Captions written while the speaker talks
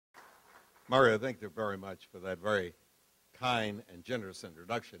Mario, thank you very much for that very kind and generous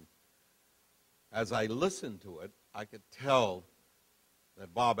introduction. As I listened to it, I could tell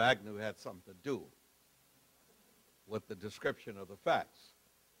that Bob Agnew had something to do with the description of the facts,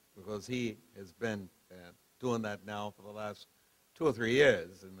 because he has been doing that now for the last 2 or 3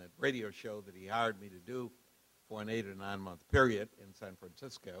 years in that radio show that he hired me to do for an 8 or 9 month period in San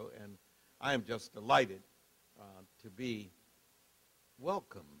Francisco, and I am just delighted to be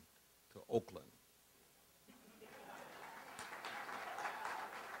welcomed to Oakland.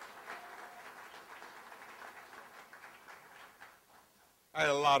 I had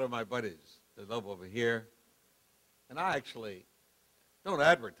a lot of my buddies that live over here, and I actually don't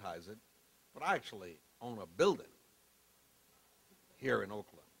advertise it, but I actually own a building here in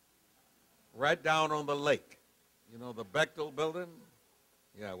Oakland, right down on the lake. You know the Bechtel building?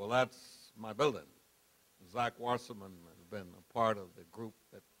 Yeah, well, that's my building. Zach Wasserman has been a part of the group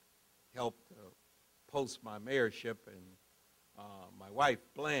that helped post my mayorship, and my wife,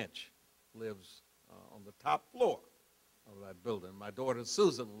 Blanche, lives on the top floor of that building. My daughter,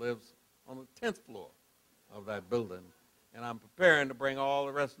 Susan, lives on the 10th floor of that building, and I'm preparing to bring all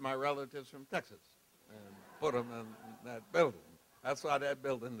the rest of my relatives from Texas and put them in that building. That's why that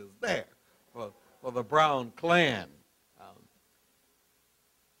building is there, for the Brown clan.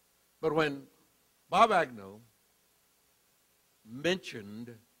 But when Bob Agnew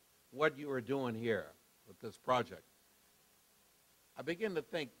mentioned what you were doing here with this project, I began to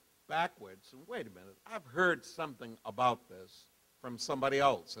think backwards, and wait a minute, I've heard something about this from somebody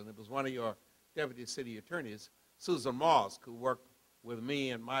else, and it was one of your deputy city attorneys, Susan Mosk, who worked with me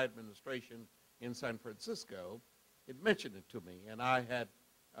and my administration in San Francisco. It mentioned it to me, and I had,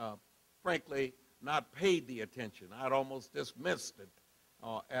 frankly, not paid the attention. I'd almost dismissed it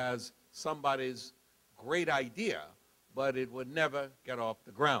as somebody's great idea, but it would never get off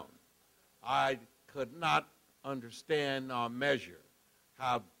the ground. I could not understand or measure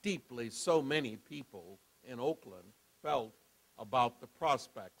how deeply so many people in Oakland felt about the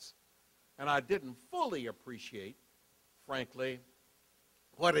prospects. And I didn't fully appreciate, frankly,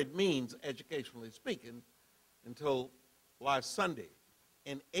 what it means, educationally speaking, until last Sunday.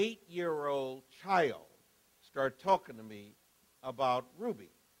 An 8-year-old child started talking to me about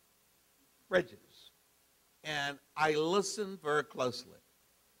Ruby Bridges. And I listened very closely.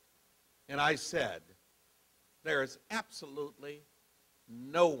 And I said, there is absolutely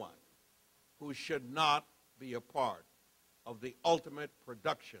no one who should not be a part of the ultimate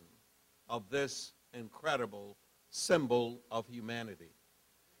production of this incredible symbol of humanity.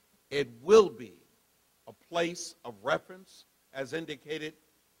 It will be a place of reference, as indicated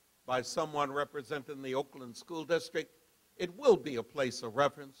by someone representing the Oakland School District. It will be a place of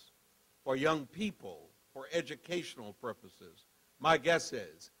reference for young people, for educational purposes. My guess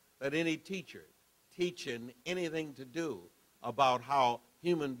is that any teacher teaching anything to do about how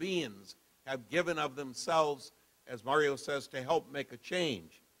human beings have given of themselves, as Mario says, to help make a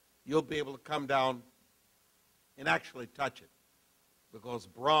change, you'll be able to come down and actually touch it, because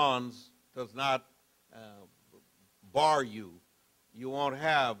bronze does not bar you. You won't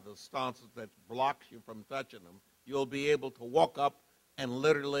have the stances that blocks you from touching them. You'll be able to walk up and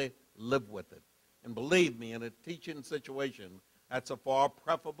literally live with it. And believe me, in a teaching situation, that's a far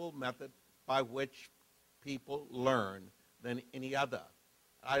preferable method by which people learn than any other.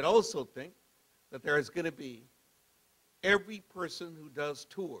 I'd also think that there is going to be every person who does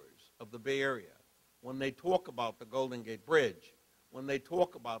tours of the Bay Area, when they talk about the Golden Gate Bridge, when they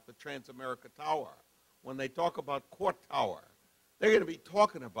talk about the Transamerica Tower, when they talk about Court Tower, they're going to be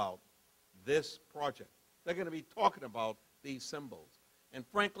talking about this project. They're going to be talking about these symbols. And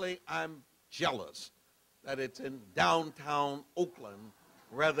frankly, I'm jealous that it's in downtown Oakland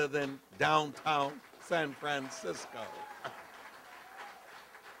rather than downtown San Francisco.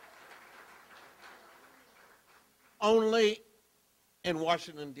 Only in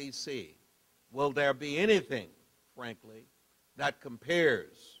Washington, D.C. will there be anything, frankly, that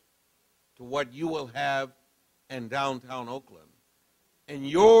compares to what you will have in downtown Oakland. And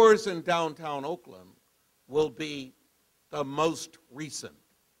yours in downtown Oakland will be the most recent,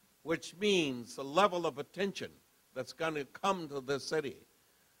 which means the level of attention that's going to come to this city.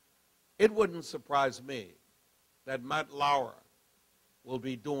 It wouldn't surprise me that Matt Lauer will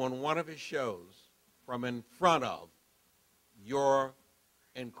be doing one of his shows from in front of your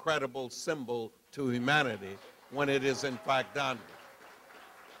incredible symbol to humanity when it is in fact done.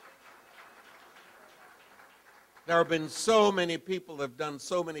 There have been so many people that have done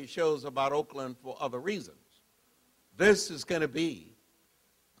so many shows about Oakland for other reasons. This is going to be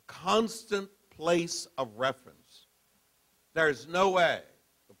a constant place of reference. There's no way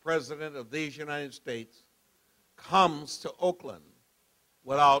the President of these United States comes to Oakland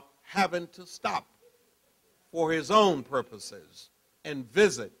without having to stop for his own purposes and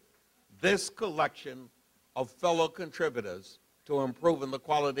visit this collection of fellow contributors to improving the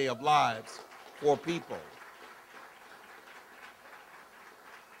quality of lives for people.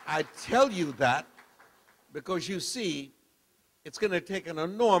 I tell you that because you see, it's going to take an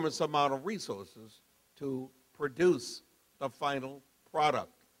enormous amount of resources to produce the final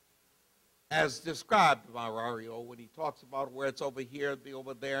product. As described by Mario, when he talks about where it's over here, it'll be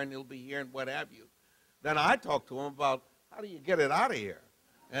over there, and it'll be here, and what have you. Then I talked to him about how do you get it out of here?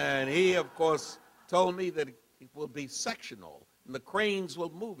 And he, of course, told me that it will be sectional, and the cranes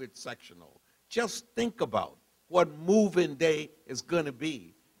will move it sectional. Just think about what moving day is going to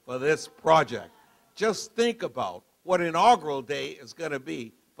be for this project. Just think about what inaugural day is going to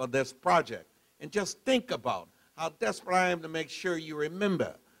be for this project. And just think about how desperate I am to make sure you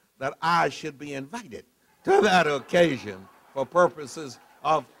remember that I should be invited to that occasion for purposes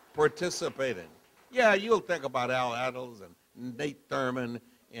of participating. Yeah, you'll think about Al Adels and Nate Thurman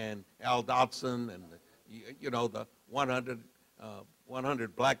and Al Dodson and, you know, the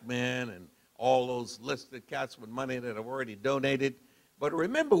 100 black men and all those listed cats with money that have already donated. But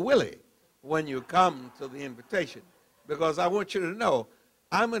remember Willie when you come to the invitation, because I want you to know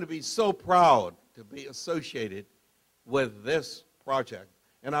I'm going to be so proud to be associated with this project.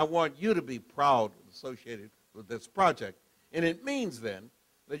 And I want you to be proud and associated with this project. And it means then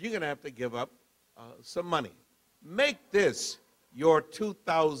that you're going to have to give up some money. Make this your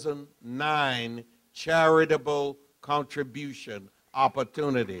 2009 charitable contribution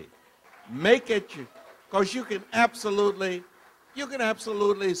opportunity. Make it, because you can absolutely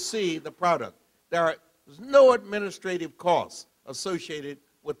see the product. There's no administrative costs associated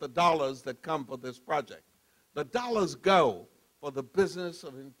with the dollars that come for this project. The dollars go for the business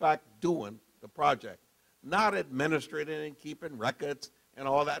of, in fact, doing the project, not administrating and keeping records and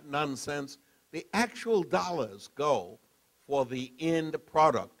all that nonsense. The actual dollars go for the end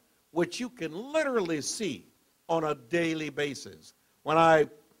product, which you can literally see on a daily basis. When I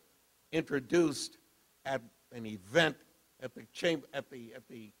introduced at an event at the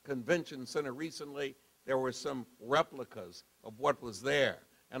convention center recently, there were some replicas of what was there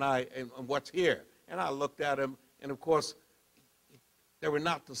and what's here. And I looked at them, and of course, they were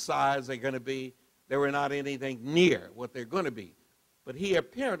not the size they're going to be. They were not anything near what they're going to be. But he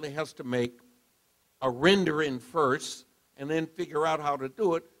apparently has to make a rendering first and then figure out how to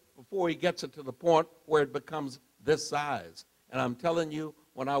do it before he gets it to the point where it becomes this size. And I'm telling you,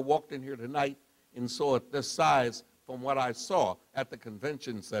 when I walked in here tonight and saw it this size from what I saw at the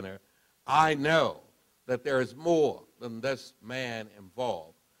convention center, I know that there is more than this man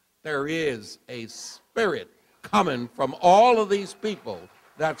involved. There is a spirit coming from all of these people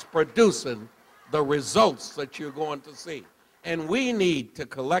that's producing the results that you're going to see. And we need to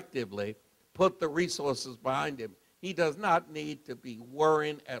collectively put the resources behind him. He does not need to be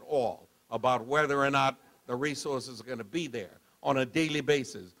worrying at all about whether or not the resources are going to be there on a daily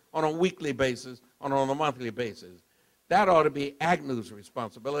basis, on a weekly basis, or on a monthly basis. That ought to be Agnew's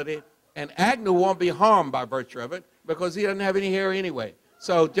responsibility, and Agnew won't be harmed by virtue of it because he doesn't have any hair anyway.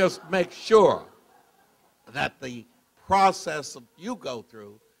 So just make sure that the process that you go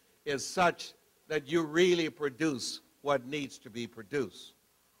through is such that you really produce what needs to be produced.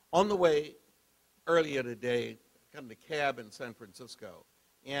 On the way earlier today, I got in a cab in San Francisco,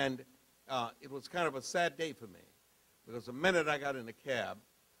 and it was kind of a sad day for me because the minute I got in the cab,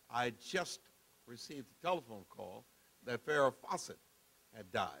 I just received a telephone call that Farrah Fawcett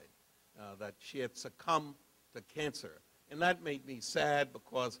had died, that she had succumbed to cancer. And that made me sad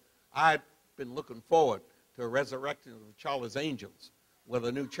because I'd been looking forward to a resurrection of Charlie's Angels with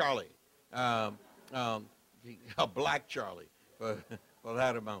a new Charlie, a black Charlie for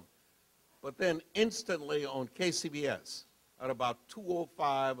that amount. But then instantly on KCBS, at about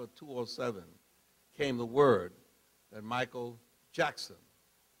 2:05 or 2:07, came the word that Michael Jackson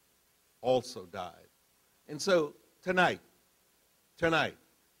also died. And so tonight,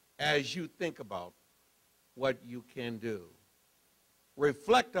 as you think about what you can do,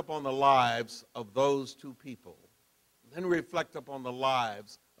 reflect upon the lives of those two people, then reflect upon the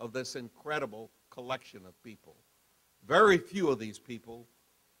lives of this incredible collection of people. Very few of these people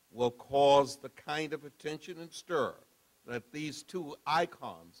will cause the kind of attention and stir that these two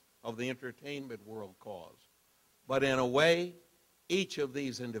icons of the entertainment world caused. But in a way, each of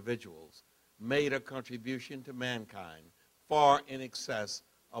these individuals made a contribution to mankind far in excess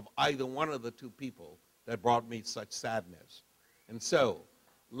of either one of the two people that brought me such sadness. And so,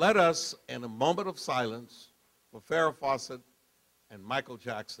 let us, in a moment of silence for Farrah Fawcett and Michael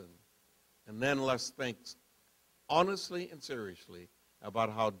Jackson, and then let's think honestly and seriously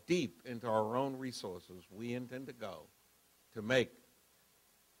about how deep into our own resources we intend to go to make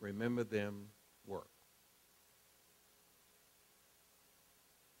Remember Them work.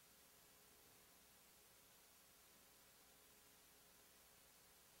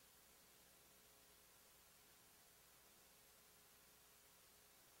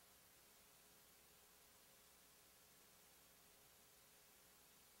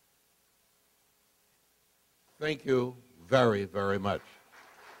 Thank you very, very much.